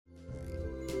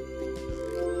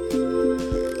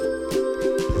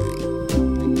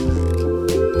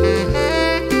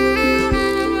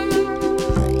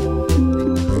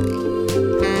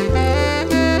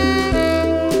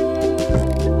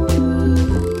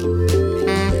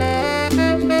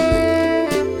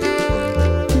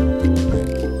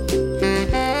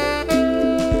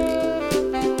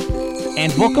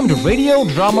Welcome to Radio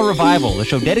Drama Revival, the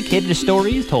show dedicated to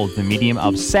stories told through the medium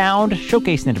of sound,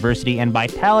 showcasing the diversity and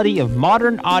vitality of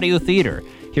modern audio theater.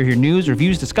 Hear your news,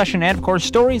 reviews, discussion, and of course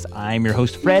stories. I'm your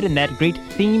host Fred, and that great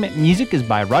theme music is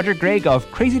by Roger Gregg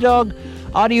of Crazy Dog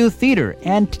Audio Theater.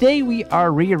 And today we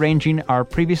are rearranging our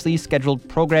previously scheduled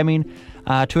programming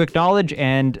to acknowledge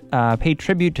and pay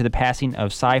tribute to the passing of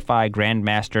sci-fi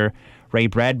grandmaster Ray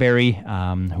Bradbury,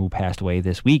 who passed away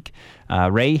this week.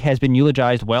 Ray has been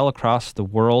eulogized well across the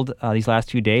world these last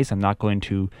few days. I'm not going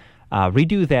to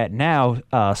redo that now,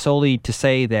 solely to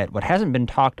say that what hasn't been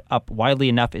talked up widely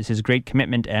enough is his great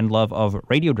commitment and love of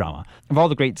radio drama. Of all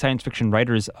the great science fiction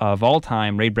writers of all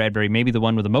time, Ray Bradbury may be the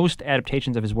one with the most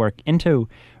adaptations of his work into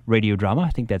radio drama.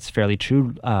 I think that's fairly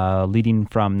true, leading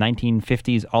from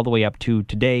 1950s all the way up to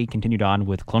today, continued on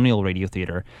with colonial radio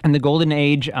theater. In the Golden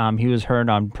Age, he was heard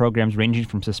on programs ranging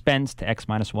from Suspense to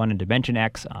X-1 and Dimension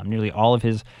X. Nearly all of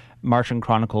his Martian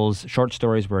Chronicles short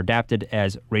stories were adapted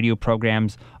as radio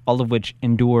programs, all of which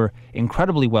endure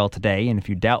incredibly well today. And if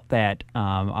you doubt that,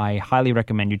 I highly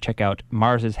recommend you check out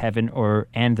Mars is Heaven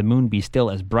and The Moon Be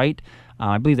Still as Bright.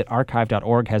 I believe that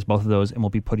archive.org has both of those, and we'll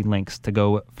be putting links to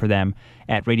go for them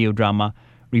at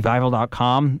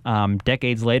radiodramarevival.com.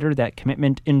 Decades later, that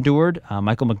commitment endured.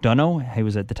 Michael McDonough, who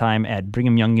was at the time at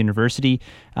Brigham Young University,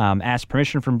 asked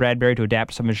permission from Bradbury to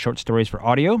adapt some of his short stories for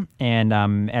audio. And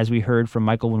as we heard from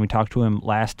Michael when we talked to him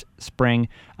last spring,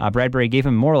 Bradbury gave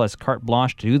him more or less carte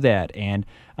blanche to do that. And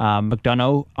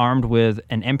McDonough, armed with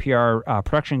an NPR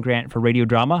production grant for radio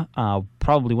drama,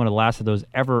 probably one of the last of those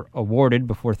ever awarded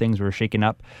before things were shaken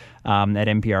up at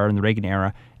NPR in the Reagan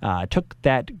era, took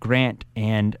that grant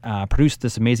and produced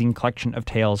this amazing collection of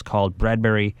tales called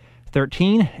Bradbury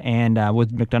 13. And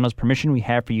with McDonough's permission, we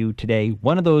have for you today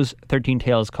one of those 13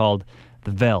 tales called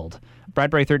The Veld.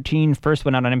 Bradbury 13 first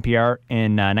went out on NPR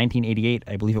in 1988,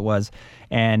 I believe it was,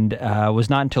 and was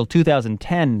not until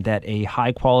 2010 that a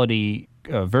high-quality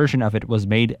version of it was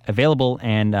made available,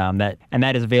 and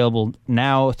that is available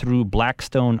now through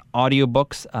Blackstone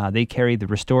Audiobooks. They carry the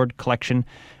restored collection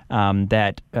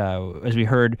that, as we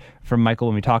heard from Michael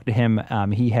when we talked to him,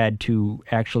 he had to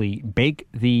actually bake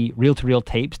the reel-to-reel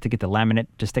tapes to get the laminate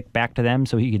to stick back to them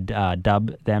so he could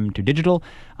dub them to digital.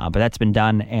 But that's been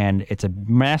done, and it's a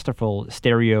masterful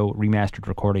stereo remastered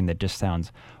recording that just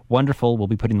sounds wonderful. We'll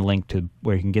be putting the link to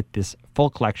where you can get this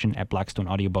full collection at Blackstone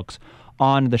Audiobooks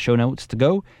on the show notes to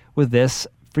go with this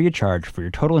free of charge for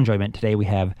your total enjoyment. Today we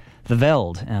have The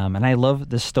Veld, and I love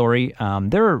this story.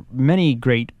 There are many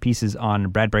great pieces on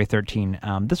Bradbury 13.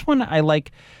 This one I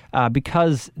like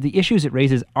because the issues it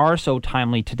raises are so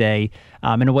timely today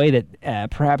in a way that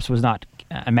perhaps was not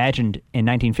imagined in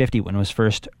 1950 when it was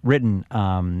first written.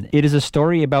 It is a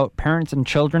story about parents and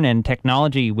children and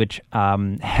technology, which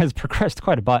has progressed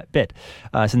quite a bit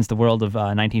since the world of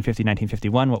 1950,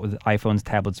 1951, what with iPhones,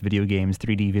 tablets, video games,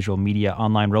 3D visual media,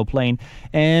 online role-playing,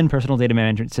 and personal data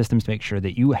management systems to make sure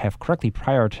that you have correctly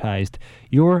prioritized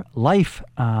your life.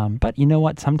 But you know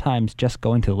what? Sometimes just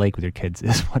going to the lake with your kids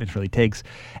is what it really takes,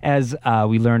 as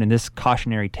we learn in this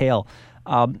cautionary tale.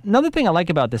 Another thing I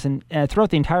like about this, and throughout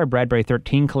the entire Bradbury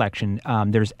 13 collection,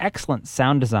 there's excellent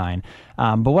sound design.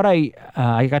 But what I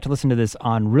got to listen to this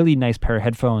on really nice pair of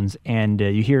headphones, and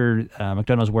you hear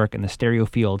McDonough's work in the stereo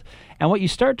field. And what you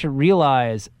start to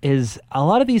realize is a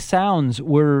lot of these sounds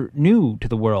were new to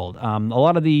the world. A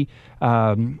lot of the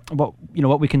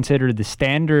what we consider the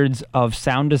standards of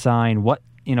sound design, what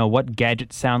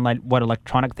gadgets sound like, what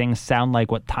electronic things sound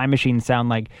like, what time machines sound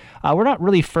like, were not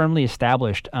really firmly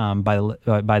established by the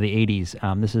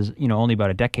 80s. This is only about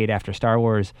a decade after Star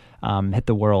Wars hit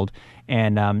the world,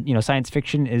 and science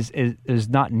fiction is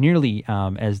not nearly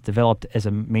as developed as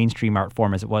a mainstream art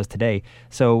form as it was today.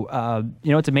 So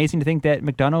it's amazing to think that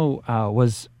McDonough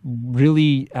was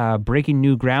really breaking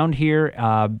new ground here.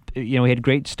 He had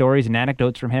great stories and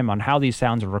anecdotes from him on how these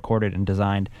sounds are recorded and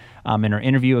designed. In our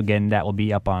interview, again, that will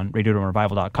be up on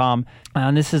radiodramarevival.com.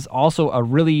 And this is also a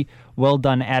really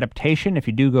well-done adaptation. If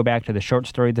you do go back to the short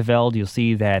story The Veld, you'll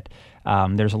see that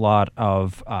there's a lot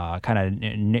of kind of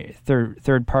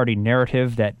third-party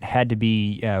narrative that had to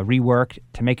be reworked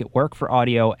to make it work for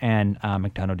audio, and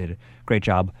McDonough did a great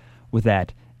job with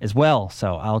that as well.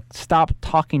 So I'll stop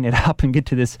talking it up and get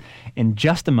to this in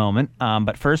just a moment.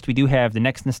 But first, we do have the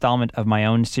next installment of my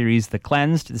own series, The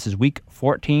Cleansed. This is week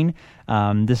 14.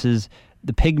 This is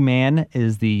The Pig Man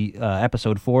is the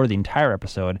episode 4, the entire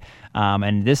episode. And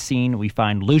in this scene, we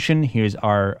find Lucian. Here's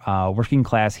our working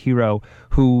class hero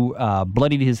who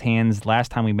bloodied his hands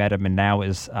last time we met him and now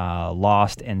is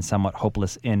lost and somewhat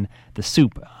hopeless in the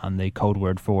soup, the code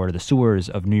word for the sewers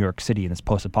of New York City in this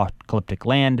post-apocalyptic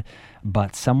land.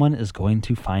 But someone is going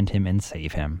to find him and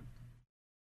save him.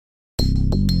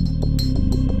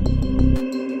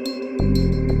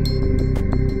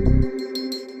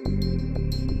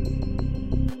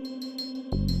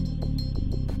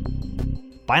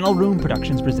 Final Room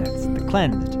Productions presents The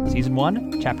Cleansed, Season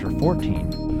 1, Chapter 14.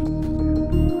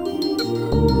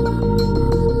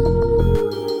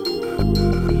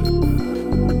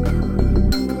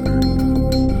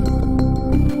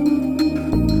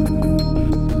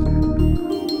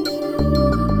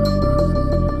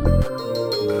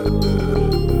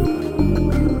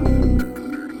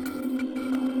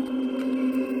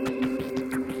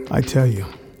 I tell you,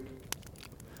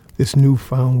 this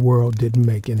newfound world didn't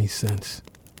make any sense.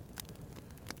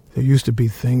 There used to be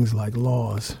things like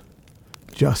laws,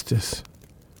 justice,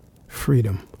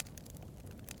 freedom.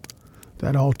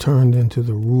 That all turned into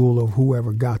the rule of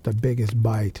whoever got the biggest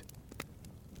bite.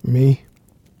 Me,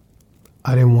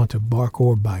 I didn't want to bark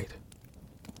or bite.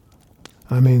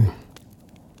 I mean,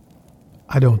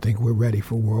 I don't think we're ready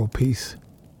for world peace,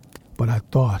 but I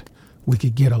thought we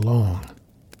could get along.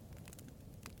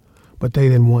 But they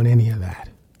didn't want any of that.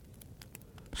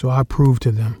 So I proved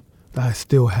to them that I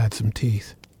still had some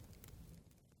teeth.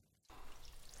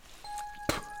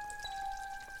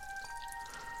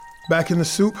 Back in the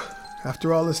soup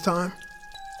after all this time?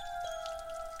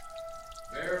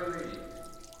 Verily,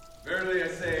 verily I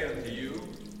say unto you,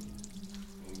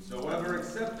 whomsoever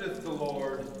accepteth the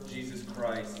Lord Jesus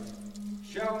Christ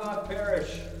shall not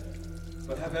perish,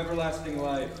 but have everlasting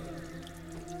life.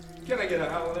 Can I get a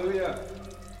hallelujah?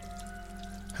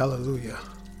 Hallelujah.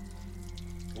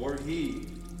 For he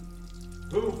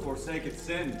who forsaketh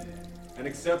sin and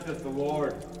accepteth the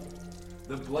Lord,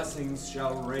 the blessings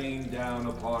shall rain down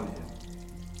upon him.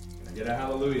 Can I get a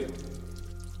hallelujah?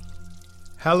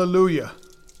 Hallelujah.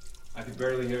 I could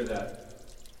barely hear that.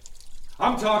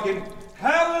 I'm talking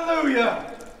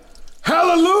hallelujah!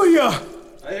 Hallelujah!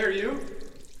 I hear you.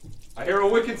 I hear a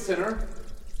wicked sinner,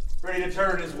 ready to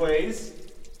turn his ways.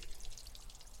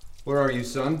 Where are you,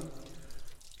 son?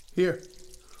 Here.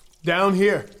 Down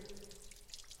here.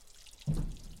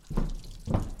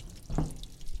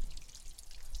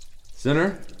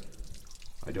 Sinner,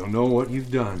 I don't know what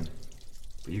you've done,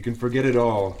 but you can forget it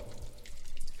all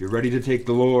if you're ready to take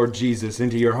the Lord Jesus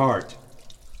into your heart.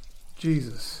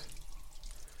 Jesus.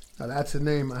 Now that's a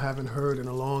name I haven't heard in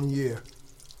a long year.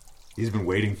 He's been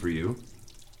waiting for you.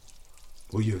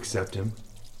 Will you accept him?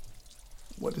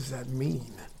 What does that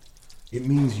mean? It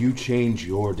means you change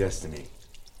your destiny.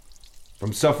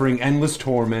 From suffering endless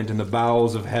torment in the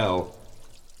bowels of hell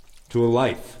to a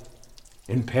life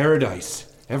in paradise,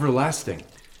 everlasting.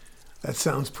 That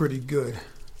sounds pretty good.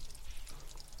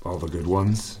 All the good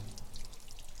ones,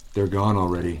 they're gone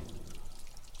already.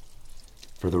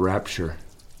 For the rapture.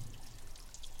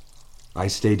 I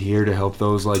stayed here to help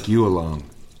those like you along.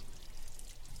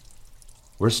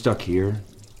 We're stuck here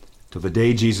till the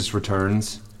day Jesus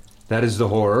returns. That is the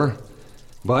horror.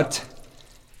 But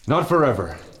not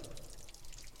forever.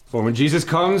 For when Jesus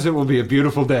comes, it will be a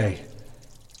beautiful day.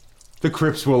 The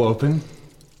crypts will open.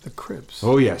 The crypts?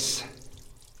 Oh, yes.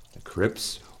 The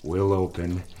crypts will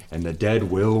open, and the dead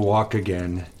will walk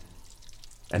again,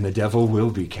 and the devil will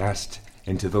be cast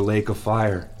into the lake of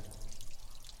fire.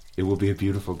 It will be a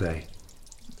beautiful day.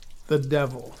 The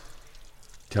devil.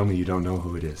 Tell me you don't know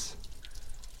who it is.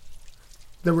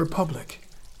 The Republic.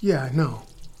 Yeah, I know.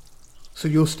 So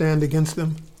you'll stand against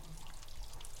them?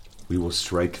 We will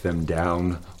strike them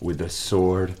down with the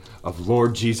sword of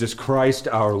Lord Jesus Christ,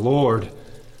 our Lord.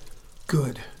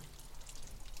 Good.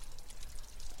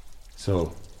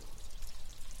 So,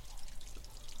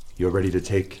 you're ready to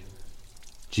take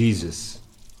Jesus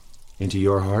into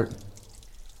your heart?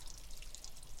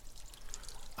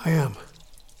 I am.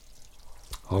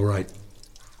 All right.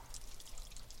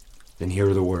 Then here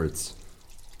are the words.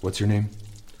 What's your name?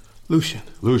 Lucian.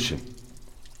 Lucian.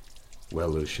 Well,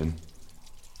 Lucian,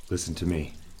 listen to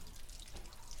me.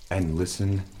 And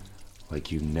listen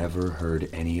like you never heard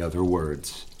any other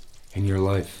words in your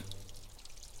life.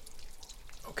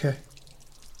 Okay.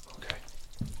 Okay.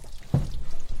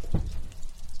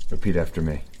 Repeat after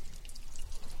me.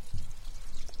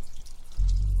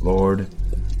 Lord,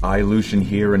 I, Lucian,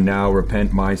 here and now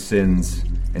repent my sins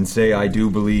and say I do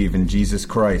believe in Jesus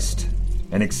Christ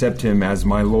and accept him as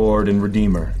my Lord and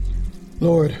Redeemer.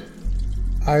 Lord,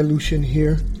 I, Lucian,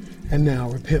 here and now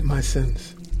repent my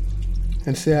sins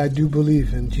and say I do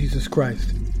believe in Jesus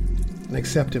Christ and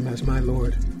accept him as my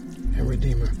Lord and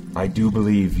Redeemer. I do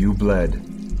believe you bled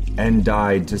and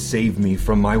died to save me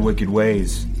from my wicked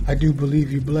ways. I do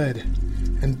believe you bled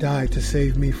and died to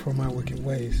save me from my wicked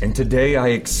ways. And today I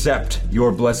accept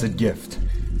your blessed gift.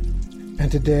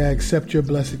 And today I accept your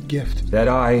blessed gift. That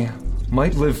I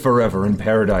might live forever in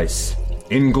paradise,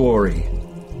 in glory,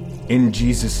 in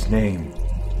Jesus' name.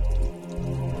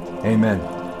 Amen.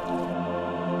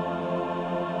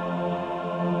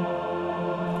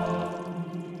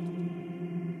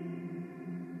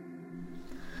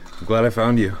 Glad I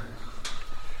found you.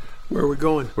 Where are we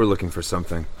going? We're looking for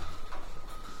something.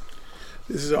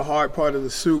 This is a hard part of the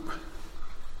soup.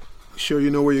 You sure you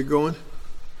know where you're going?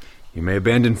 You may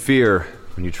abandon fear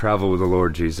when you travel with the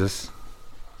Lord Jesus.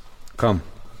 Come.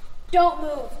 Don't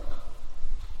move.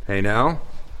 Hey now?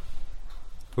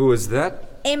 Who is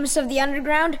that? Amos of the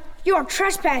Underground, you are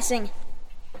trespassing.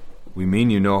 We mean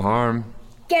you no harm.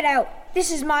 Get out.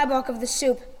 This is my block of the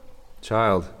soup.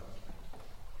 Child,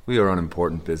 we are on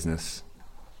important business.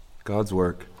 God's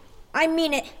work. I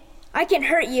mean it. I can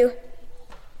hurt you.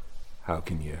 How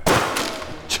can you?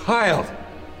 Child!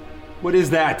 What is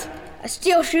that? A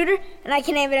steel shooter, and I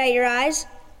can aim it at your eyes.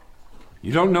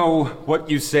 You don't know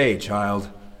what you say, child.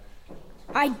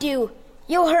 I do.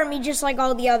 You'll hurt me just like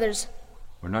all the others.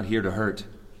 We're not here to hurt.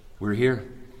 We're here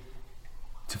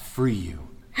to free you.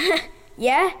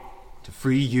 Yeah? To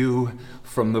free you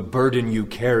from the burden you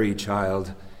carry,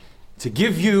 child. To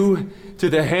give you to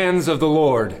the hands of the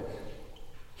Lord.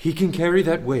 He can carry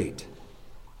that weight.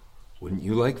 Wouldn't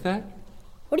you like that?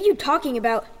 What are you talking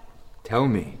about? Tell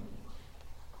me.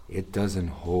 It doesn't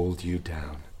hold you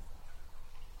down.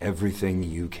 Everything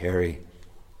you carry.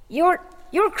 You're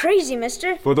crazy,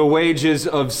 mister. For the wages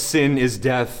of sin is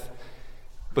death,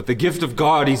 but the gift of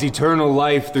God is eternal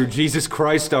life through Jesus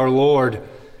Christ our Lord.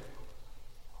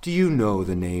 Do you know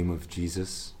the name of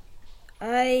Jesus?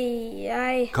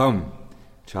 Come,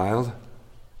 child.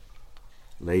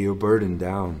 Lay your burden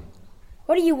down.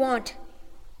 What do you want?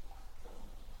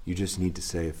 You just need to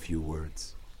say a few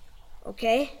words.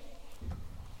 Okay.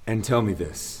 And tell me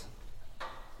this.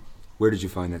 Where did you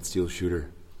find that steel shooter?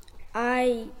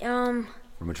 From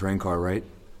a train car, right?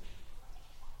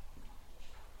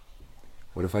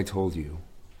 What if I told you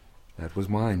that was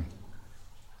mine?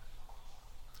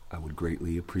 I would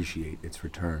greatly appreciate its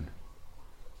return.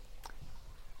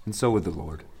 And so would the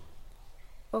Lord.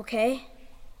 Okay.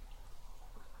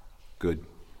 Good.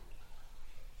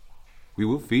 We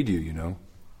will feed you, you know.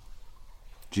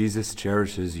 Jesus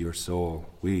cherishes your soul.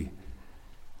 We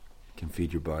can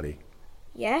feed your body.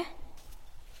 Yeah?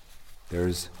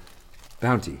 There's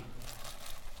bounty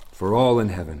for all in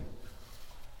heaven.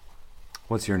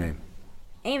 What's your name?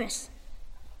 Amos.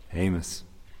 Amos.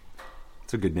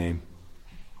 It's a good name.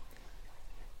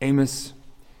 Amos,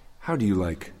 how do you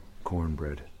like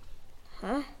cornbread?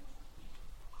 Huh?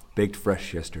 Baked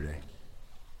fresh yesterday.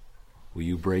 Will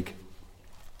you break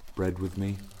bread with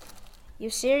me?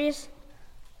 You serious?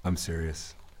 I'm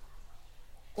serious.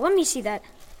 Let me see that.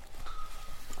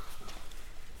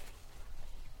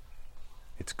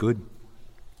 It's good.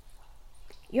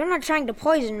 You're not trying to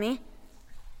poison me.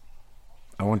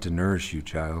 I want to nourish you,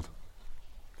 child.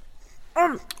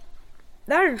 That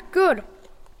is good.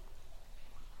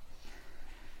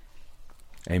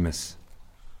 Amos.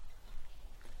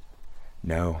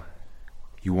 Now,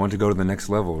 you want to go to the next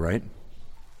level, right?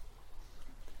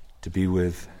 To be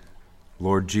with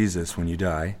Lord Jesus when you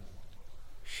die.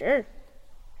 Sure.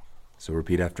 So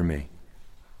repeat after me.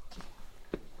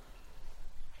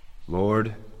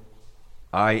 Lord,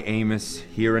 I, Amos,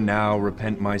 here and now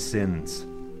repent my sins.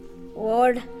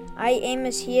 Lord, I,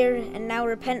 Amos, here and now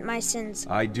repent my sins.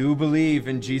 I do believe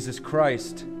in Jesus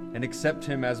Christ and accept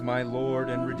him as my Lord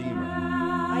and Redeemer.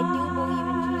 I do believe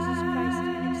in Jesus Christ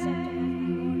and accept him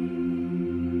as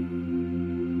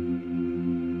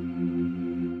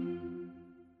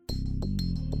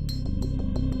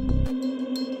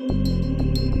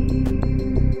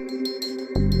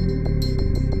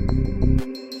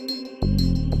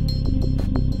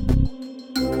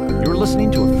You're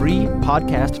listening to a free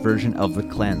podcast version of The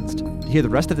Cleansed. To hear the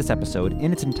rest of this episode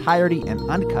in its entirety and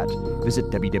uncut, visit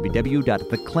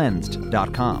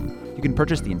www.thecleansed.com. You can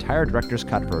purchase the entire director's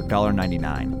cut for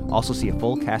 $1.99. Also see a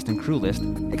full cast and crew list,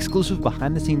 exclusive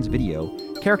behind-the-scenes video,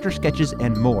 character sketches,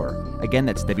 and more. Again,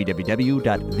 that's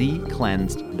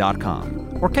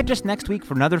www.thecleansed.com. Or catch us next week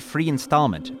for another free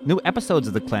installment. New episodes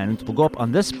of The Cleansed will go up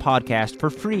on this podcast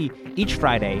for free each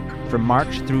Friday from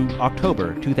March through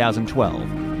October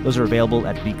 2012. Those are available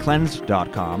at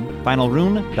thecleansed.com,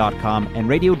 finalrune.com, and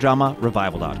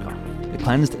radiodramarevival.com. The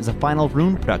Cleansed is a Final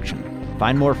Rune production.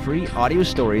 Find more free audio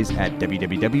stories at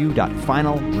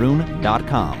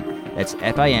www.finalrune.com. That's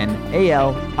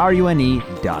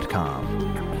FINALRUNE.com.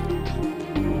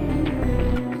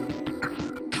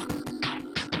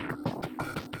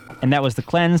 And that was The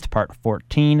Cleansed, Part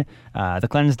 14.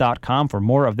 TheCleansed.com for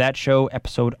more of that show,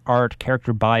 episode art,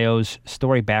 character bios,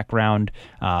 story background,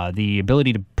 the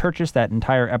ability to purchase that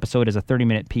entire episode as a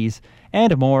 30-minute piece,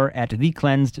 and more at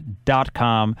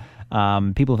TheCleansed.com.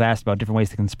 People have asked about different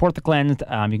ways they can support The Cleansed.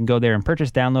 You can go there and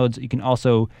purchase downloads. You can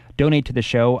also donate to the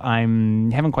show. I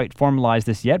haven't quite formalized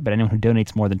this yet, but anyone who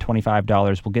donates more than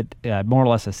 $25 will get more or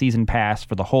less a season pass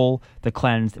for the whole The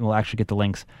Cleansed, and will actually get the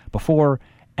links before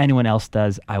anyone else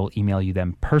does. I will email you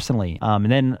them personally.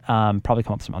 And then probably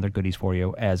come up with some other goodies for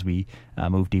you as we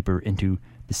move deeper into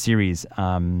the series.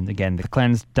 Again,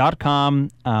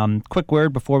 thecleansed.com. Quick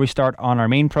word before we start on our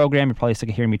main program. You're probably sick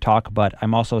of hearing me talk, but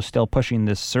I'm also still pushing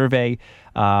this survey.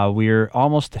 We're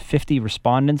almost to 50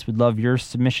 respondents. We'd love your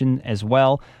submission as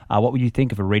well. What would you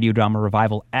think of a Radio Drama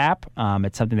Revival app?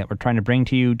 It's something that we're trying to bring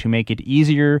to you to make it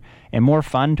easier and more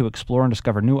fun to explore and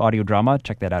discover new audio drama.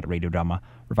 Check that out at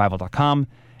radiodramarevival.com.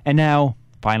 And now,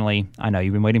 finally, I know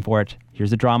you've been waiting for it.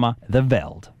 Here's the drama, The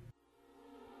Veld.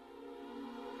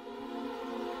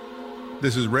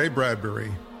 This is Ray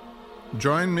Bradbury.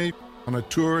 Join me on a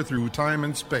tour through time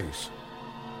and space.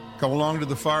 Come along to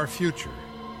the far future.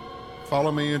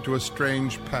 Follow me into a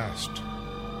strange past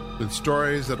with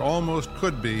stories that almost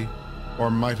could be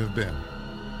or might have been.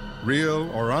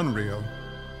 Real or unreal,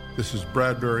 this is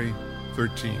Bradbury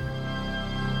 13.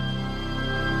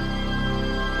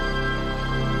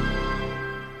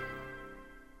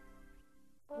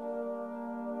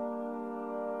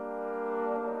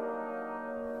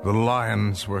 The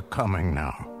lions were coming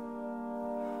now.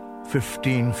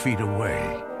 15 feet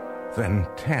away, then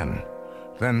 10,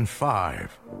 then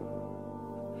 5.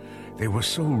 They were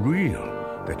so real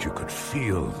that you could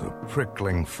feel the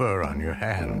prickling fur on your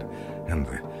hand, and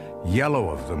the yellow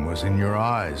of them was in your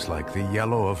eyes like the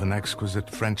yellow of an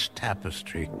exquisite French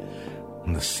tapestry,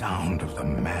 and the sound of the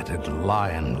matted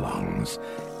lion lungs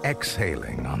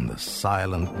exhaling on the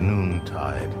silent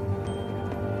noontide,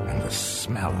 and the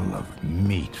smell of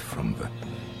meat from the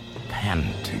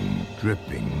panting,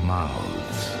 dripping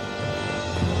mouths.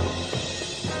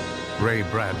 Ray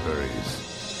Bradbury's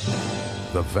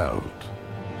The Veld.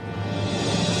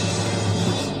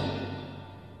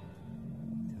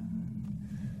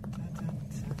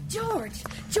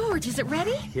 George, is it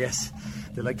ready? Yes,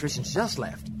 the electrician's just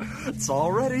left. It's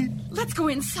all ready. Let's go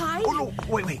inside. Oh, no,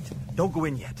 wait. Don't go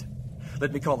in yet.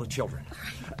 Let me call the children.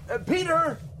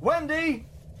 Peter! Wendy!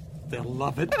 They'll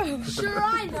love it. Sure,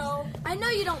 I know. I know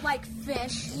you don't like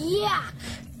fish. Yeah,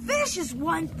 fish is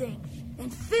one thing,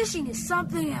 and fishing is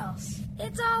something else.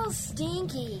 It's all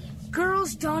stinky.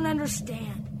 Girls don't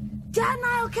understand. Dad and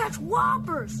I'll catch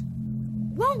whoppers.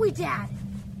 Won't we, Dad?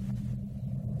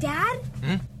 Dad?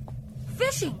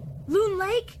 Fishing. Loon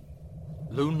Lake?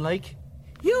 Loon Lake?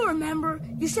 You remember,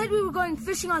 you said we were going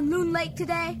fishing on Loon Lake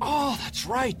today? Oh, that's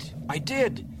right. I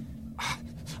did.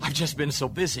 I've just been so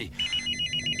busy.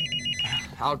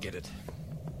 I'll get it.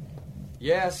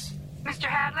 Yes? Mr.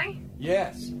 Hadley?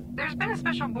 Yes. There's been a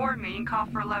special board meeting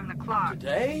called for 11 o'clock.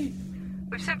 Today?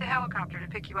 We've sent the helicopter to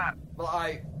pick you up. Well,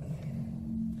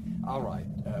 all right.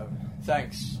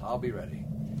 Thanks. I'll be ready.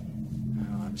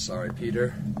 Oh, I'm sorry,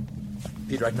 Peter.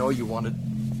 Peter, I know you wanted...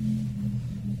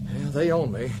 Yeah, they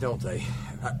own me, don't they?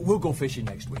 We'll go fishing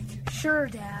next week. Sure,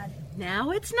 Dad.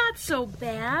 Now it's not so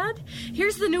bad.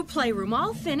 Here's the new playroom,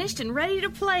 all finished and ready to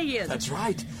play in. That's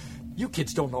right. You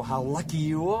kids don't know how lucky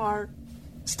you are.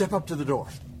 Step up to the door.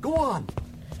 Go on.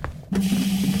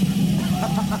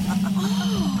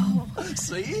 Oh.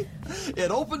 See?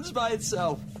 It opens by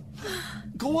itself.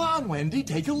 Go on, Wendy.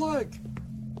 Take a look.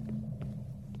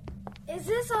 Is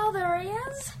this all there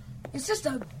is? It's just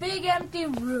a big empty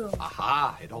room.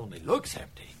 Aha, it only looks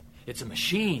empty. It's a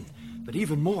machine, but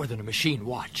even more than a machine.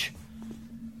 Watch.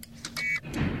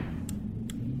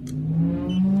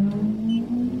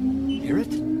 Hear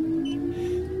it?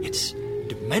 It's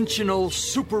dimensional,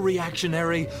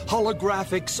 super-reactionary,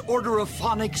 holographics, order of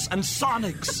phonics, and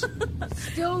sonics.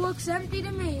 Still looks empty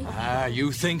to me.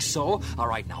 You think so? All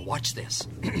right, now watch this.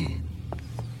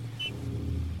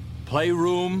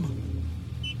 Playroom.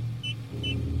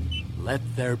 Let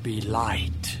there be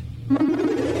light.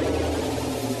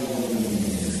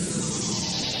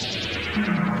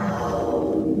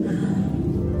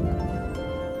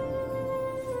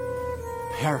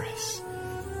 Paris.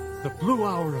 The blue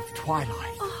hour of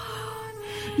twilight. Oh.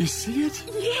 You see it?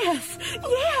 Yes.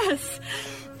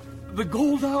 The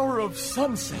gold hour of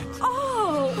sunset.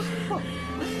 Oh.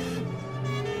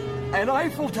 An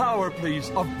Eiffel Tower, please,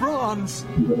 of bronze.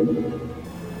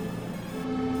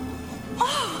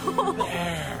 Oh.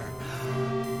 There.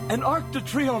 An Arc de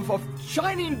Triomphe of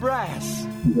shining brass.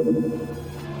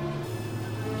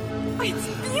 It's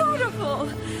beautiful.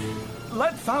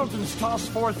 Let fountains toss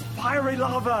forth fiery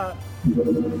lava.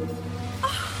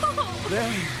 Oh.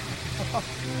 There.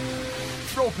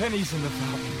 Throw pennies in the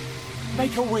fountain.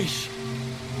 Make a wish.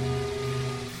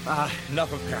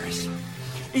 Enough of Paris.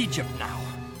 Egypt now.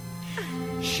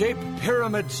 Shape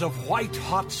pyramids of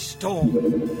white-hot stone.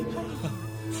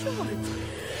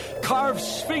 Carve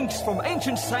sphinx from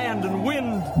ancient sand and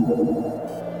wind.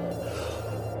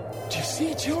 Do you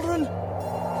see, children?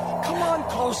 Come on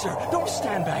closer. Don't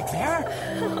stand back there.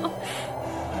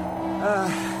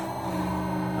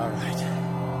 All right.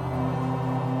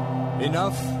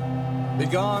 Enough. Be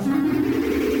gone.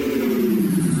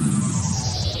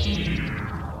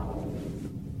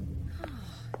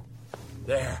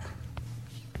 There.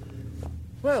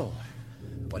 Well,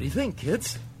 what do you think,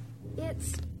 kids?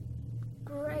 It's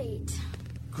great.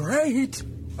 Great?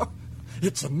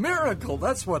 It's a miracle,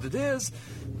 that's what it is.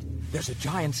 There's a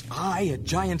giant's eye, a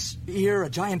giant's ear, a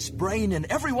giant's brain in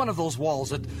every one of those walls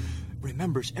that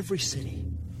remembers every city,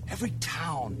 every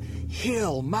town,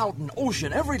 hill, mountain,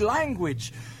 ocean, every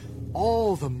language,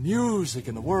 all the music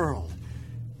in the world,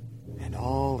 and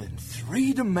all in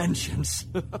 3 dimensions.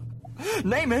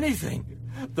 Name anything.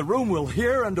 The room will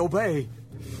hear and obey.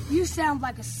 You sound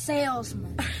like a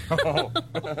salesman. Oh,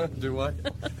 do I?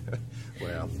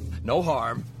 Well, no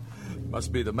harm.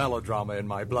 Must be the melodrama in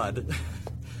my blood.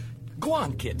 Go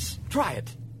on, kids. Try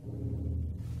it.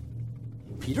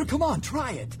 Peter, come on,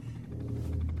 try it.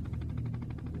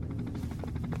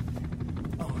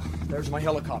 Oh, there's my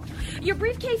helicopter. Your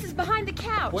briefcase is behind the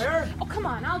couch. Where? Oh, come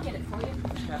on, I'll get it for you.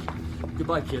 Yeah.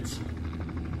 Goodbye, kids.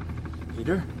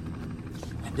 Peter?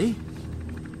 Wendy?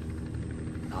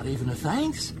 Not even a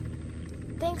thanks?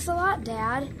 Thanks a lot,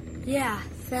 Dad. Yeah,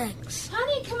 thanks.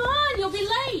 Honey, come on, you'll be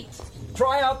late.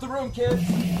 Try out the room, kids.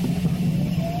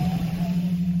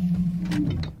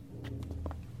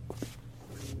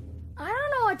 I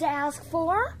don't know what to ask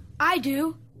for. I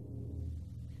do.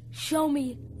 Show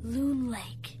me Loon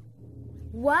Lake.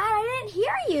 What? I didn't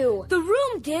hear you. The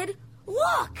room did.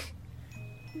 Look!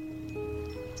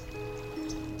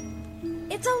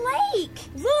 It's a lake.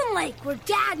 Loon Lake, where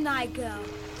Dad and I go.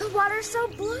 The water's so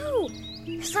blue.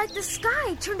 It's like the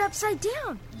sky turned upside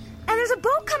down. And there's a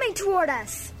boat coming toward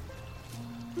us.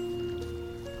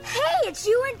 Hey, it's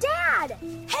you and Dad.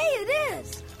 Hey, it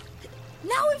is.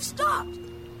 Now we've stopped.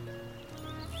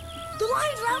 The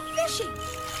line's out fishing.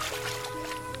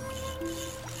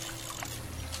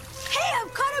 Hey,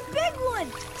 I've caught a big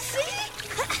one. See?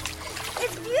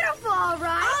 It's beautiful, all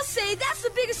right. I'll say that's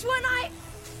the biggest one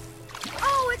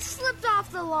Oh, it slipped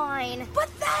off the line. But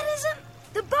that isn't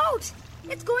the boat.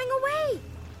 It's going away.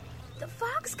 The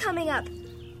fog's coming up.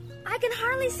 I can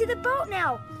hardly see the boat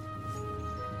now.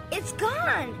 It's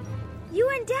gone. You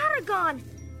and Dad are gone.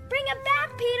 Bring it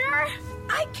back, Peter.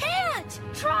 I can't.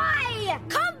 Try.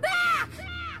 Come back.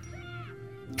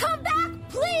 Come back,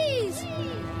 please.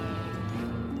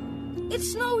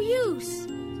 It's no use.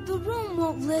 The room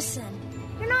won't listen.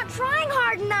 You're not trying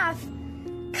hard enough.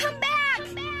 Come back.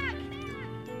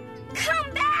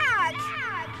 Come back.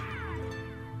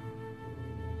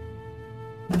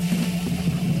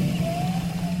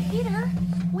 Peter,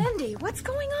 Wendy, what's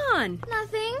going on?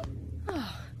 Nothing.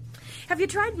 Oh. Have you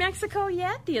tried Mexico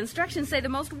yet? The instructions say the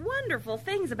most wonderful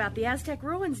things about the Aztec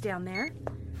ruins down there.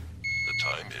 The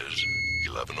time is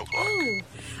 11 o'clock. Oh,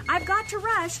 I've got to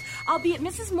rush. I'll be at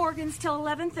Mrs. Morgan's till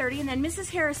 11:30 and then Mrs.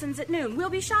 Harrison's at noon. We'll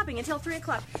be shopping until 3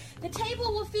 o'clock. The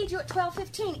table will feed you at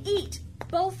 12:15. Eat,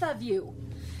 both of you.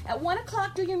 At 1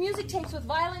 o'clock, do your music tapes with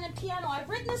violin and piano. I've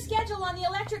written the schedule on the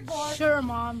electric board. Sure,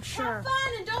 Mom, sure. Have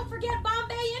fun, and don't forget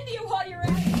Bombay, India while you're at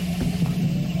it.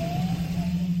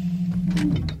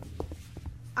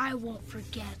 I won't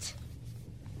forget.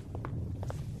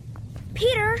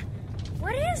 Peter,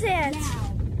 what is it?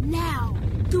 Now.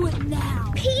 Do it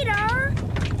now. Peter! Now.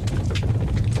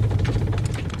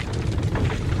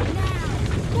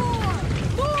 More!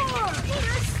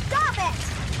 Peter, stop it!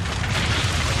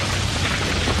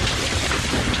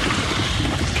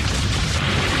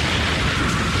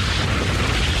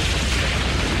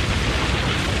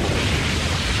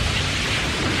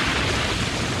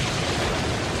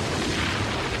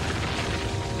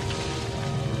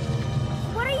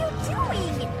 What are you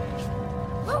doing?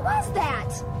 What was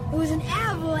that? It was an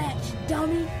avalanche,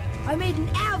 dummy. I made an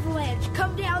avalanche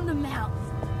come down the mountain.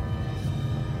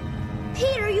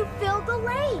 Peter, you filled the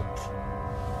lake.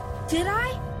 Did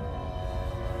I?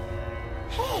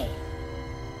 Hey,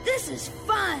 this is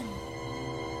fun.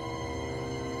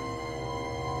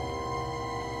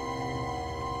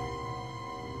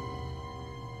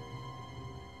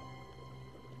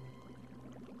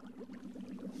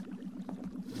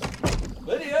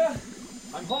 Lydia,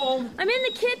 I'm home. I'm in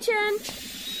the kitchen.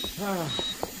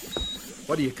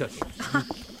 What are you cooking?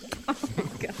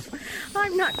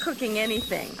 I'm not cooking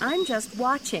anything. I'm just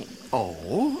watching.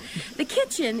 Oh? The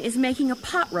kitchen is making a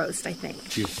pot roast, I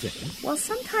think. You think? Well,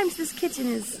 sometimes this kitchen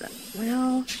is,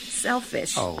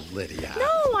 selfish. Oh, Lydia.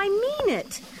 No, I mean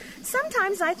it.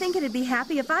 Sometimes I think it'd be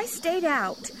happy if I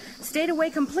stayed away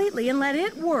completely and let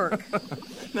it work.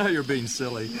 Now you're being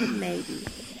silly. Maybe.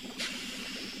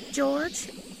 George,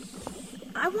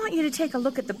 I want you to take a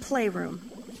look at the playroom.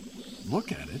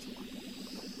 Look at it?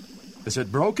 Is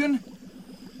it broken?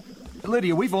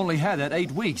 Lydia, we've only had that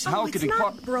 8 weeks. How could it... It's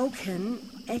not broken,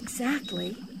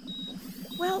 exactly.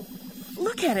 Well,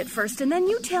 look at it first, and then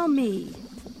you tell me.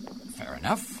 Fair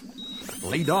enough.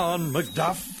 Lead on,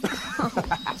 Macduff.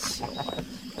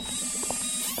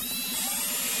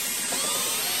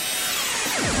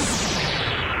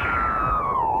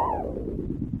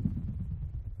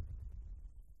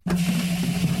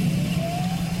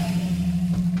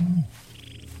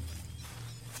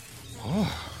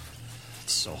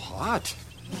 So hot.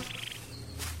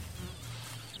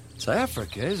 It's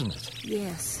Africa, isn't it?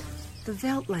 Yes, the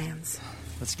Veltlands.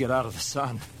 Let's get out of the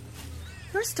sun.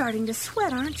 You're starting to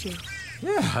sweat, aren't you?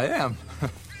 Yeah, I am.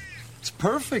 It's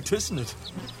perfect, isn't it?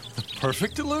 A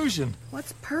perfect illusion.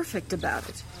 What's perfect about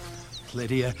it?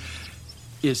 Lydia,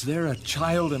 is there a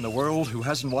child in the world who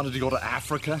hasn't wanted to go to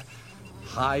Africa?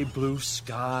 High blue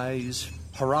skies,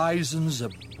 horizons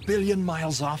 1 billion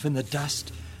miles off in the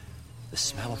dust. The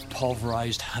smell of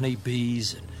pulverized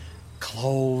honeybees and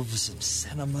cloves and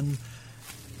cinnamon.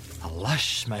 A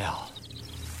lush smell.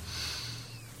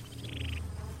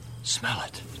 Smell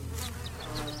it.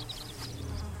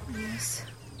 Yes.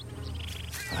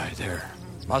 Right there.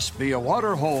 Must be a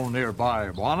water hole nearby,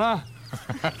 Juana.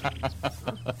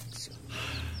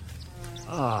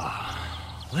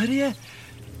 Lydia,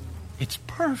 it's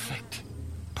perfect.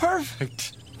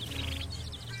 Perfect.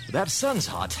 That sun's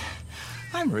hot.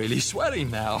 I'm really sweating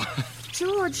now.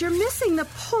 George, you're missing the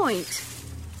point.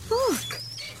 Look.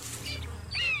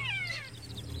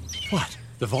 What?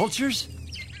 The vultures?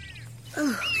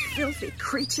 Ugh, filthy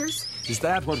creatures. Is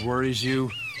that what worries you?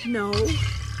 No.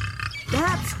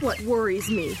 That's what worries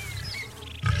me.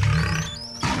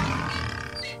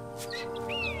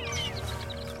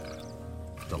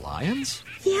 The lions?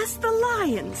 Yes, the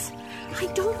lions. I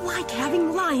don't like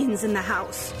having lions in the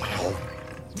house. Well,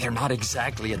 they're not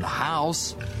exactly in the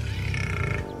house.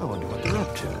 I wonder what they're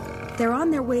up to. They're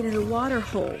on their way to the water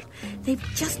hole. They've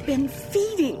just been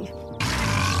feeding.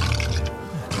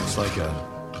 Looks like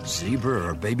a zebra or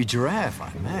a baby giraffe,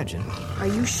 I imagine. Are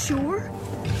you sure?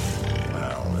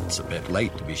 Well, it's a bit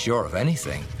late to be sure of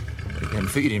anything. They've been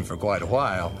feeding for quite a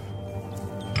while.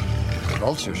 The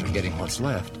vultures are getting what's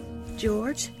left.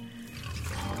 George,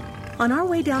 on our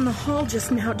way down the hall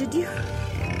just now, did you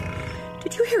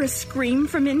hear a scream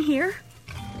from in here?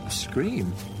 A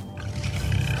scream?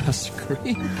 A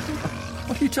scream?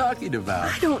 What are you talking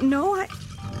about? I don't know.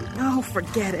 Oh,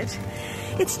 forget it.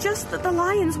 It's just that the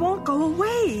lions won't go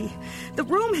away. The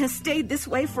room has stayed this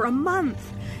way for a month.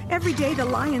 Every day the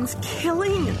lions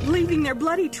killing and leaving their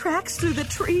bloody tracks through the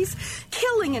trees,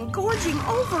 killing and gorging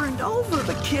over and over.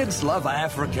 The kids love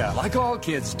Africa, like all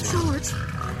kids do. George,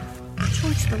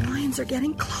 the lions are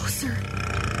getting closer.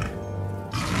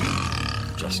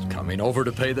 Just coming over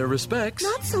to pay their respects.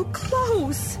 Not so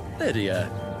close. Lydia,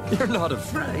 you're not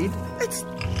afraid.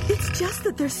 It's just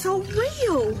that they're so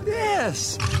real.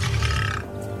 Yes.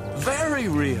 Very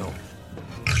real.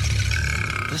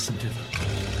 Listen to them.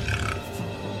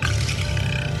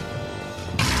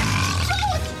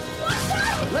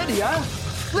 Lydia!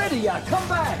 Lydia, come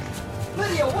back!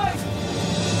 Lydia, wait!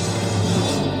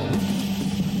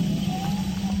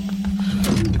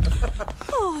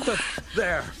 Oh.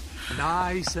 There.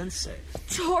 Nice and safe.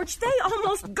 George, they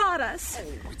almost got us.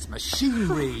 Oh, it's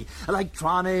machinery.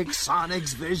 Electronics,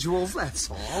 sonics, visuals, that's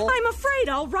all. I'm afraid,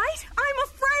 all right? I'm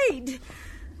afraid.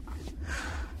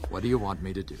 What do you want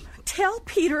me to do? Tell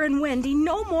Peter and Wendy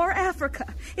no more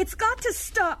Africa. It's got to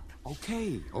stop.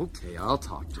 Okay, I'll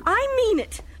talk to them. I mean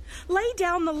it. Lay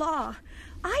down the law.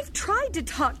 I've tried to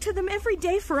talk to them every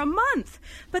day for a month,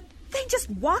 but they just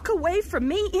walk away from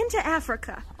me into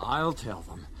Africa. I'll tell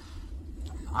them.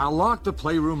 I'll lock the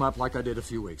playroom up like I did a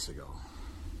few weeks ago.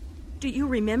 Do you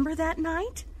remember that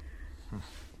night?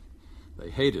 They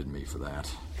hated me for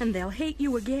that. And they'll hate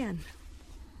you again.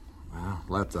 Well,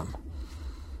 let them.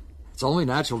 It's only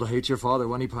natural to hate your father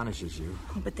when he punishes you.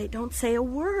 Oh, but they don't say a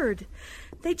word.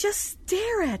 They just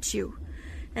stare at you.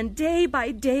 And day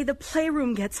by day, the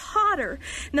playroom gets hotter,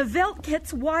 and the veldt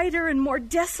gets wider and more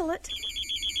desolate.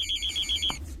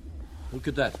 Who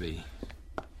could that be?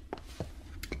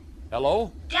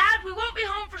 Hello? Dad, we won't be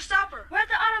home for supper. We're at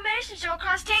the automation show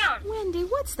across town. Wendy,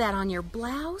 what's that on your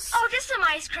blouse? Oh, just some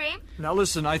ice cream. Now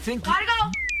listen, I think... Gotta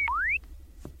go.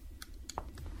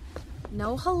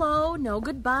 No hello, no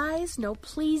goodbyes, no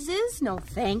pleases, no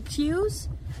thank yous.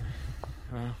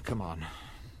 Come on.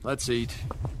 Let's eat.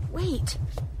 Wait.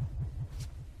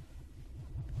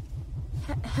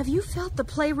 Have you felt the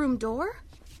playroom door?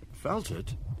 Felt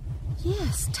it?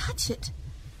 Yes, touch it.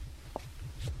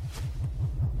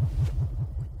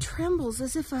 Trembles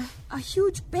as if a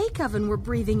huge bake oven were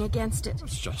breathing against it.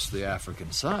 It's just the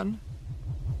African sun.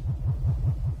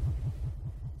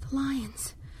 The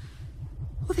lions.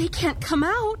 Well, they can't come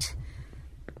out.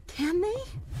 Can they?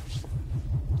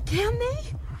 Can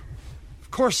they?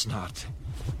 Of course not.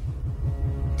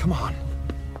 Come on.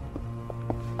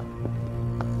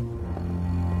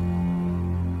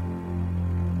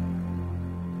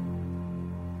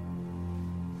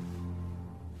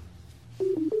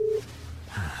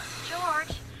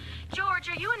 George,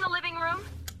 are you in the living room?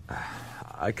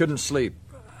 I couldn't sleep.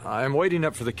 I'm waiting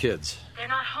up for the kids. They're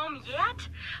not home yet?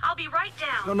 I'll be right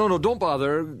down. No, don't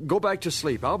bother. Go back to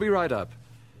sleep. I'll be right up.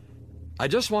 I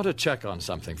just want to check on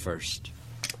something first.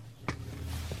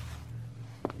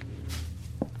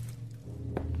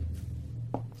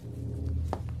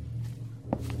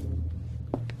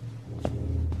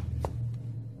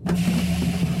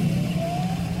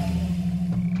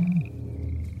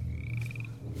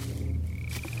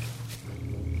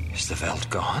 Is the Welt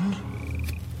gone?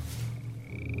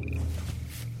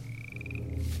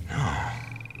 No.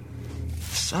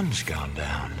 The sun's gone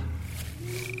down.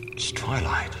 It's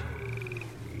twilight.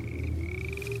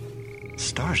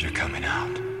 Stars are coming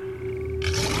out.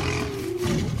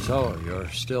 So, you're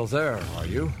still there, are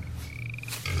you?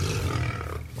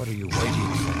 What are you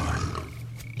waiting for?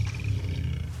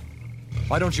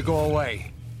 Why don't you go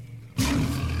away?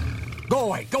 Go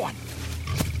away, go on!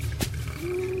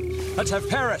 Let's have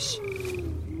Paris,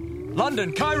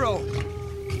 London, Cairo.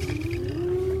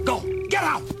 Go, get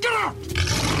out, get out!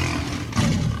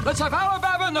 Let's have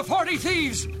Alibaba and the 40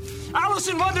 Thieves, Alice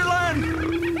in Wonderland.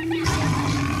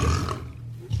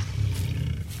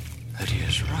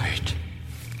 Lydia's right.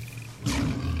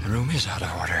 The room is out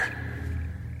of order.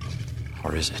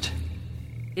 Or is it?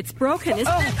 It's broken,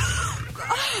 isn't it?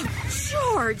 Oh,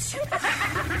 George!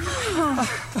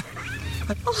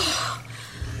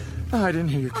 I didn't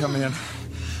hear you come in.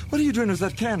 What are you doing with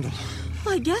that candle?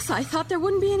 I guess I thought there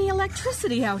wouldn't be any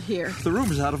electricity out here. The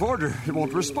room is out of order. It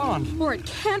won't respond. Or it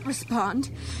can't respond.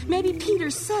 Maybe Peter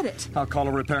said it. I'll call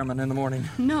a repairman in the morning.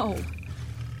 No.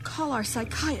 Call our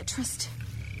psychiatrist.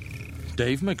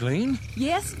 Dave McLean?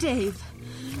 Yes, Dave.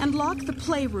 And lock the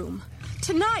playroom.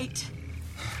 Tonight.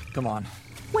 Come on.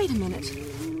 Wait a minute.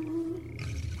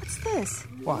 What's this?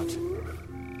 What?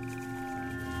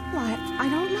 Well, I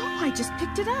don't know. I just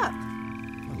picked it up.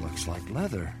 It looks like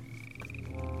leather.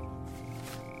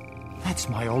 That's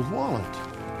my old wallet.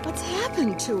 What's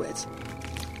happened to it?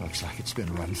 Looks like it's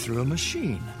been run through a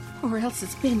machine. Or else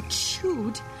it's been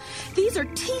chewed. These are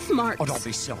teeth marks. Oh, don't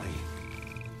be silly.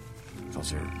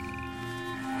 Those are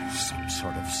some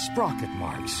sort of sprocket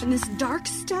marks. And this dark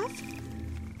stuff?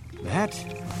 That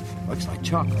looks like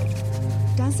chocolate.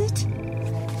 Does it?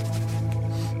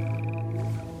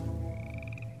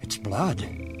 It's blood.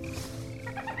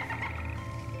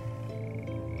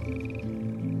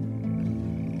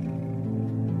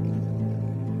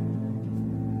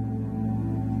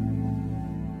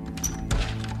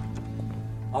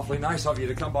 Awfully nice of you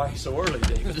to come by so early,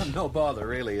 David. No bother,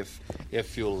 really,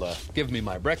 if you'll give me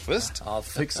my breakfast. I'll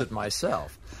fix it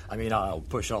myself. I mean, I'll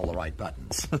push all the right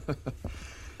buttons.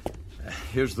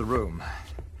 Here's the room.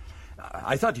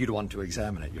 I thought you'd want to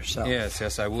examine it yourself.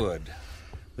 Yes, I would.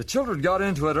 The children got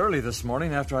into it early this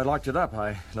morning after I locked it up.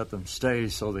 I let them stay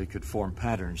so they could form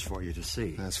patterns for you to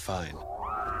see. That's fine.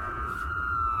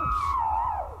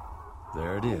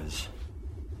 There it is.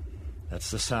 That's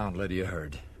the sound Lydia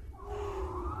heard.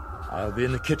 I'll be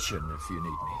in the kitchen if you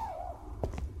need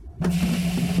me.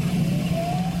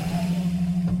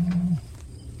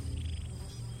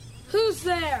 Who's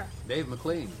there? Dave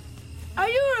McLean. Are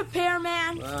you a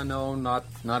repairman? No,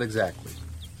 not exactly.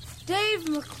 Dave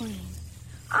McLean.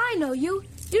 I know you.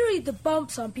 You read the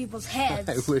bumps on people's heads.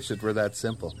 I wish it were that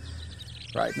simple.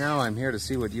 Right now, I'm here to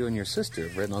see what you and your sister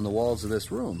have written on the walls of this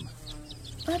room.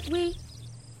 But we...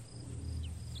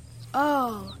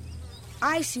 Oh,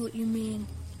 I see what you mean.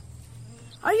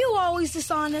 Are you always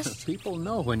dishonest? People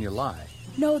know when you lie.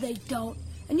 No, they don't.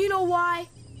 And you know why?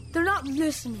 They're not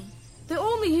listening. They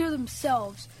only hear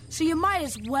themselves, so you might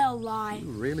as well lie.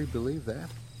 You really believe that?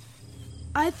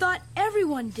 I thought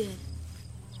everyone did.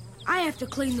 I have to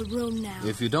clean the room now.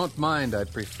 If you don't mind,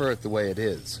 I'd prefer it the way it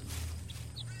is.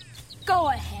 Go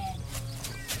ahead.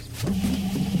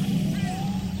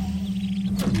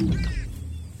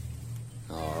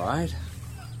 All right.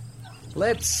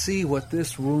 Let's see what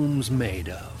this room's made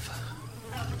of.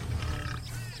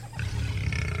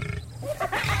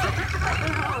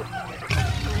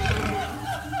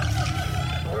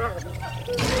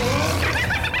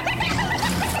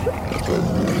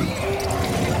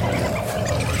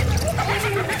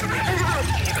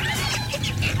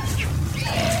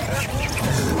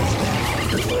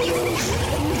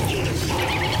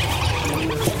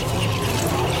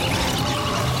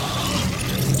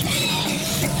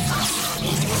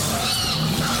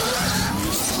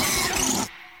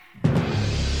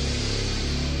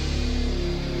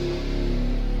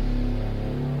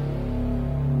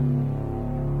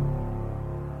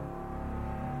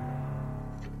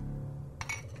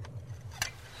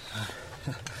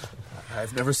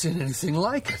 I've never seen anything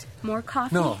like it. More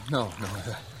coffee? No.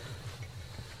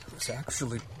 It was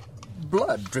actually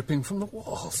blood dripping from the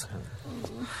walls.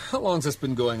 How long's this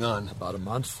been going on? About a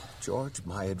month. George,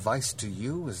 my advice to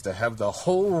you is to have the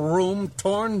whole room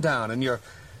torn down and your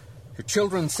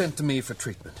children sent to me for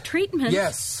treatment. Treatment?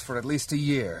 Yes, for at least a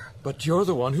year. But you're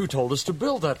the one who told us to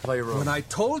build that playroom. When I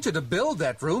told you to build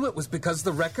that room, it was because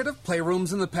the record of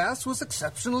playrooms in the past was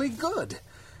exceptionally good.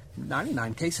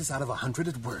 99 cases out of 100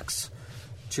 it works.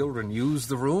 Children use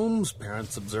the rooms,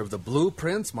 parents observe the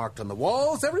blueprints marked on the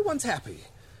walls, everyone's happy.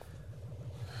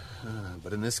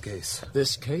 But in this case...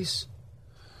 This case?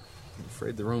 I'm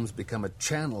afraid the room's become a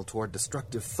channel toward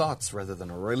destructive thoughts rather than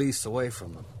a release away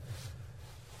from them.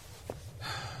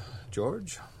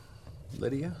 George,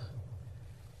 Lydia,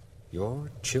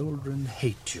 your children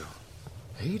hate you.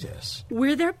 Hate us?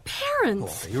 We're their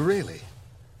parents. Oh, you really?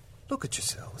 Look at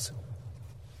yourselves.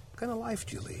 What kind of life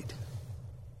do you lead?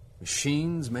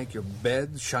 Machines make your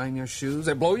bed, shine your shoes,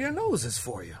 they blow your noses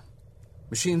for you.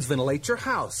 Machines ventilate your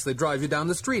house, they drive you down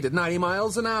the street at 90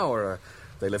 miles an hour.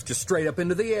 They lift you straight up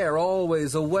into the air,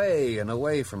 always away and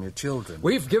away from your children.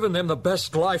 We've given them the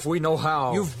best life we know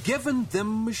how. You've given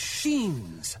them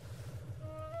machines.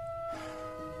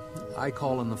 I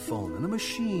call on the phone, and the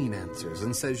machine answers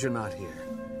and says you're not here.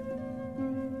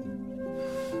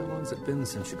 How long's it been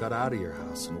since you got out of your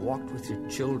house and walked with your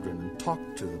children and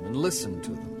talked to them and listened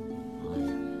to them?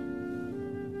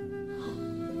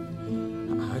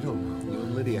 I don't know. You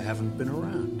and Lydia haven't been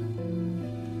around.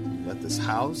 You let this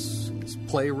house and this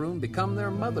playroom become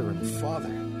their mother and father.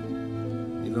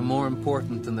 Even more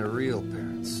important than their real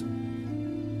parents.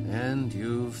 And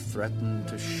you've threatened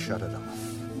to shut it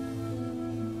off.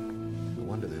 No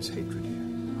wonder there's hatred here.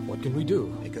 What can we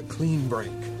do? Make a clean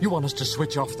break. You want us to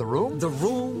switch off the room? The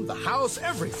room, the house,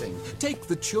 everything. Take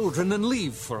the children and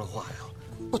leave for a while.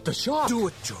 But the shop... Do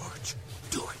it, George.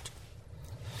 Do it.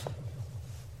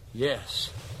 Yes.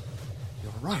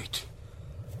 You're right.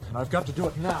 And I've got to do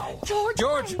it now.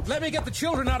 George, let me get the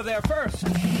children out of there first.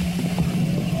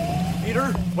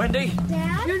 Peter, Wendy.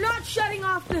 Dad? You're not shutting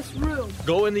off this room.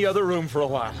 Go in the other room for a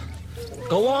while.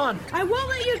 Go on. I won't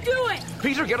let you do it.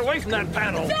 Peter, get away from that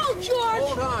panel. No, George.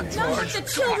 Hold on, George. Not with the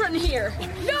children here.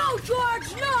 No,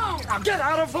 George, no. Now get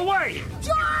out of the way.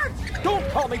 George. Don't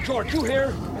call me George, you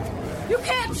hear? You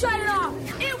can't shut it off.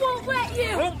 It won't let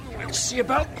you. Well, let's see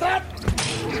about that.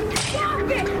 Stop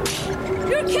it.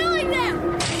 You're killing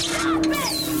them. Stop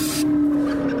it.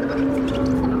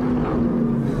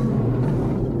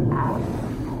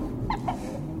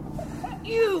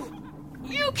 You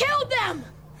killed them.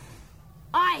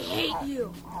 I hate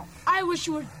you. I wish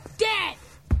you were dead.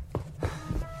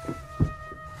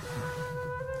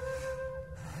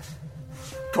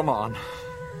 Come on.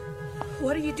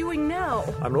 What are you doing now?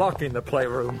 I'm locking the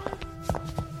playroom.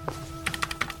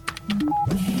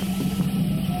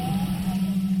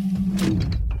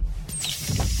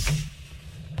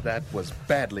 That was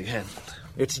badly handled.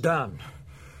 It's done.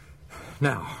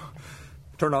 Now,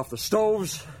 turn off the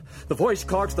stoves, the voice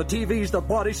clocks, the TVs, the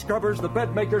body scrubbers, the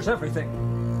bed makers, everything.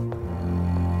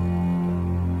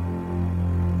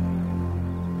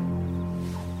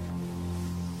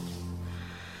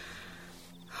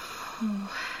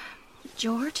 Oh,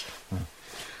 George?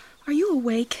 Are you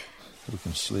awake? We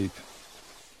can sleep.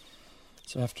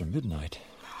 It's after midnight.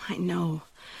 I know.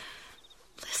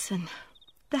 Listen,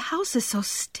 the house is so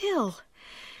still.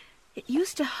 It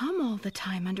used to hum all the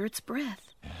time under its breath.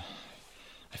 Yeah,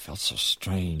 I felt so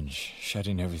strange,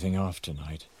 shutting everything off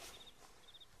tonight.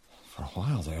 For a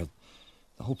while there,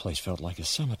 the whole place felt like a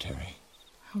cemetery.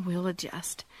 We'll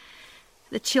adjust.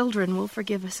 The children will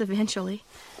forgive us eventually.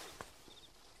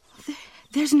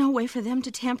 There's no way for them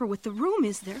to tamper with the room,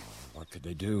 is there? What could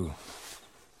they do?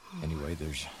 Anyway,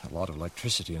 there's a lot of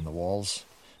electricity in the walls.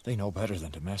 They know better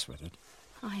than to mess with it.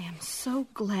 I am so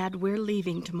glad we're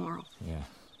leaving tomorrow. Yeah.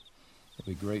 It'll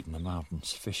be great in the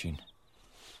mountains, fishing.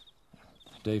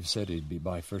 Dave said he'd be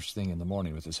by first thing in the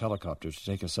morning with his helicopter to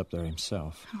take us up there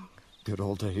himself. Oh. Good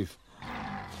old Dave.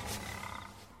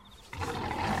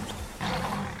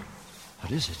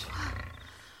 What is it?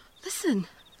 Listen.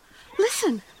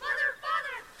 Listen. Father,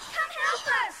 come help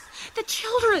us! The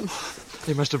children.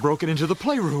 They must have broken into the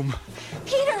playroom.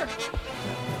 Peter!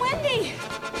 Wendy!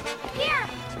 Here!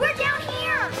 We're down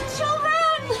here!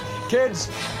 Children! Kids,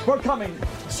 we're coming.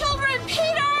 Children!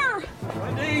 Peter!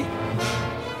 Wendy!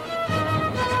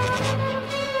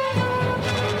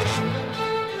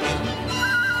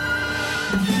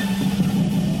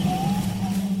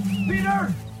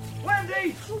 Peter!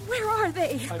 Wendy! Where are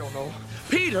they? I don't know.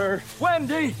 Peter!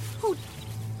 Wendy! Oh,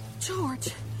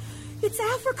 George. It's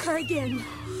Africa again.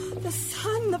 The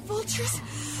sun, the vultures.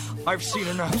 I've seen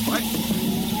enough.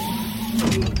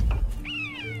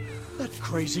 That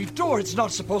crazy door, it's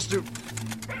not supposed to...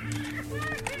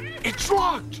 It's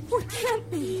locked! Oh, it can't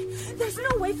be. There's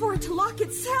no way for it to lock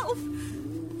itself.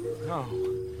 No,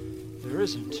 there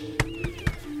isn't.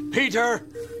 Peter!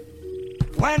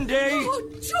 Wendy! Oh,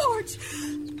 George!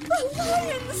 The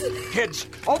lions! Kids,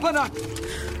 open up!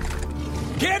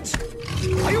 Kids!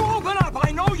 You open up!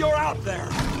 I know you're out there!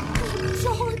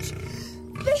 George!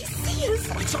 They see us!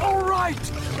 It's all right!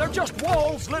 They're just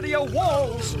walls, Lydia,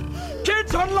 walls!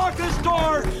 Kids, unlock this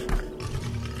door!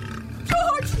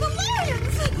 George, the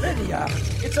lions! Lydia,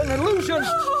 it's an illusion!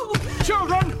 No!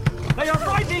 Children, they are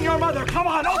frightening your mother! Come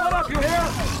on, open up, you hear?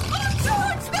 Oh,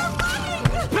 George, they're running!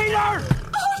 Peter!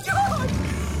 Oh, George!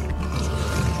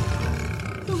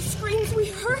 Those screams we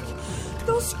heard,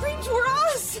 those screams were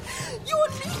us! You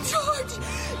and me, George!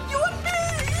 You and me!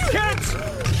 Kids!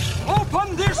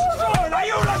 Open this door! Now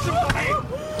you listen to me!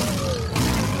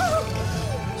 Oh,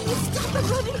 stop them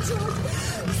running, George!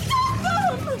 Stop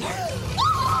them!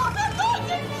 Oh, they're going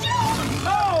to shoot!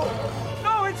 No!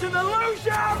 No, it's an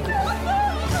illusion!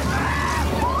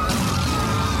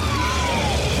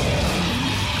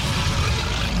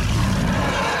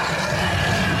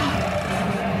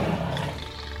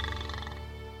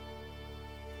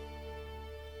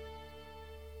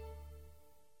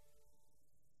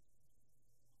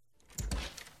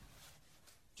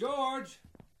 George!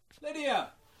 Lydia!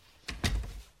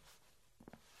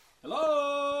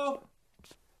 Hello?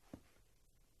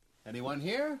 Anyone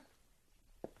here?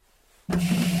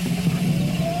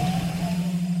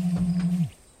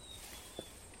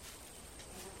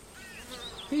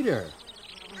 Peter!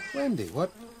 Wendy,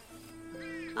 what?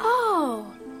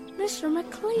 Oh, Mr.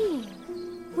 McLean.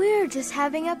 We're just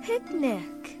having a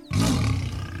picnic.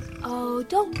 Oh,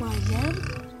 don't mind them.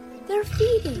 They're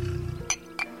feeding.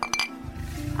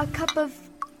 A cup of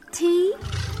tea?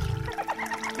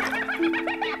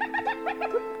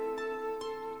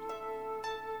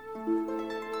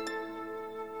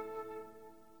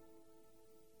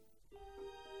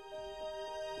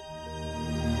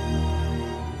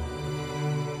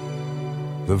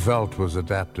 The Veldt was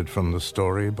adapted from the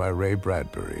story by Ray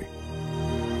Bradbury.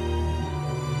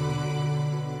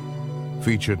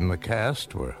 Featured in the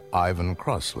cast were Ivan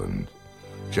Crossland,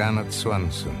 Janet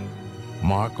Swenson,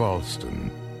 Mark Alston,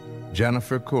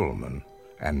 Jennifer Kuhlman,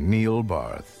 and Neil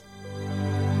Barth.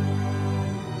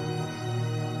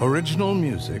 Original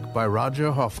music by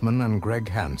Roger Hoffman and Greg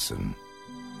Hansen.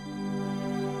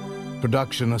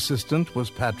 Production assistant was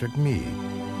Patrick Mead.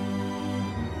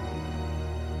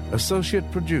 Associate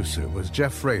producer was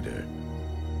Jeff Rader.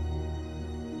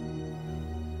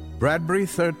 Bradbury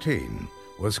 13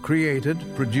 was created,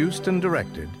 produced, and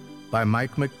directed by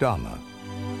Mike McDonough.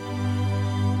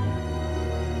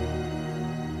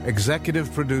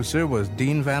 Executive producer was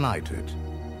Dean Van Eitert.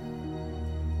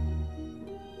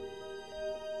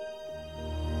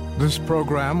 This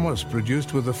program was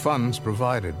produced with the funds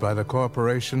provided by the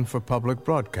Corporation for Public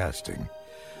Broadcasting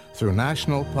through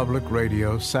National Public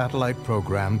Radio Satellite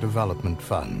Program Development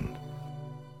Fund.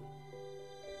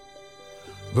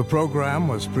 The program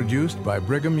was produced by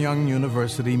Brigham Young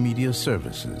University Media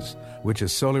Services, which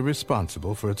is solely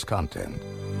responsible for its content.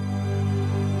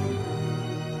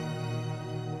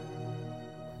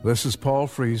 This is Paul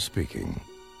Frees speaking.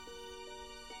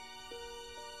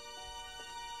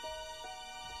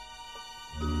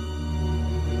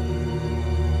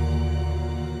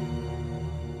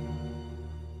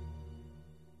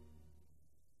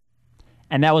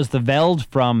 And that was The Veld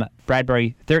from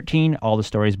Bradbury 13, all the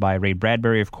stories by Ray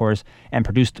Bradbury, of course, and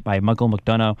produced by Michael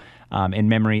McDonough in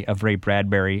memory of Ray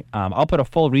Bradbury. I'll put a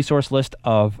full resource list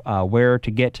of where to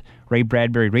get Ray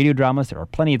Bradbury radio dramas. There are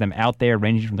plenty of them out there,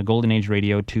 ranging from the Golden Age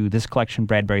Radio to this collection,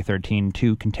 Bradbury 13,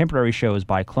 to contemporary shows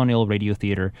by Colonial Radio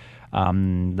Theater,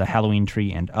 The Halloween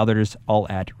Tree, and others, all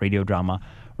at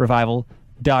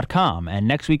radiodramarevival.com. And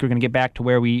next week, we're going to get back to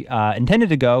where we intended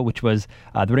to go, which was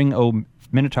The Ring o'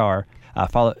 Minotaur,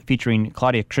 featuring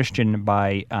Claudia Christian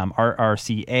by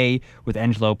RRCA with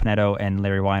Angelo Panetto and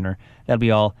Larry Weiner. That'll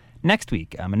be all next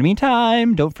week. In the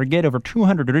meantime, don't forget over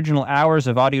 200 original hours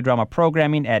of audio drama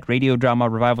programming at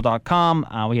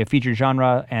radiodramarevival.com. We have featured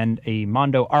genre and a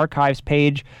Mondo archives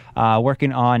page,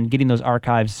 working on getting those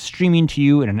archives streaming to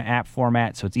you in an app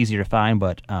format so it's easier to find.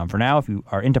 But for now, if you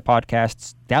are into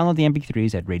podcasts, download the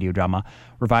MP3s at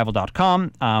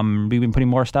radiodramarevival.com. We've been putting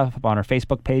more stuff up on our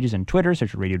Facebook pages and Twitter, search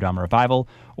for Radio Drama Revival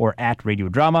or at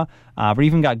Radiodrama. We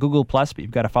even got Google+, but you've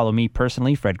got to follow me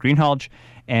personally, Fred Greenhalgh.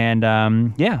 And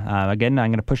again,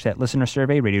 I'm going to push that listener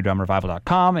survey,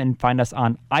 radiodramarevival.com, and find us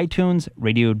on iTunes,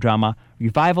 Radio Drama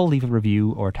Revival. Leave a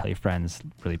review or tell your friends.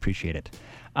 Really appreciate it.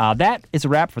 That is a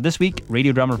wrap for this week.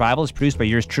 Radio Drama Revival is produced by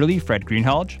yours truly, Fred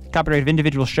Greenhalgh. Copyright of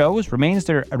individual shows remains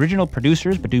their original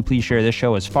producers, but do please share this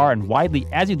show as far and widely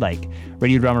as you'd like.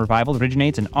 Radio Drama Revival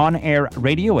originates in on-air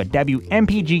radio at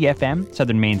WMPG-FM,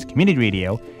 Southern Maine's community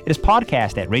radio. It is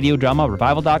podcast at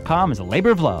radiodramarevival.com as a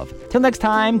labor of love. Till next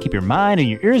time, keep your mind and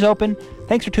your ears open.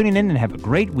 Thanks for tuning in and have a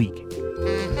great week.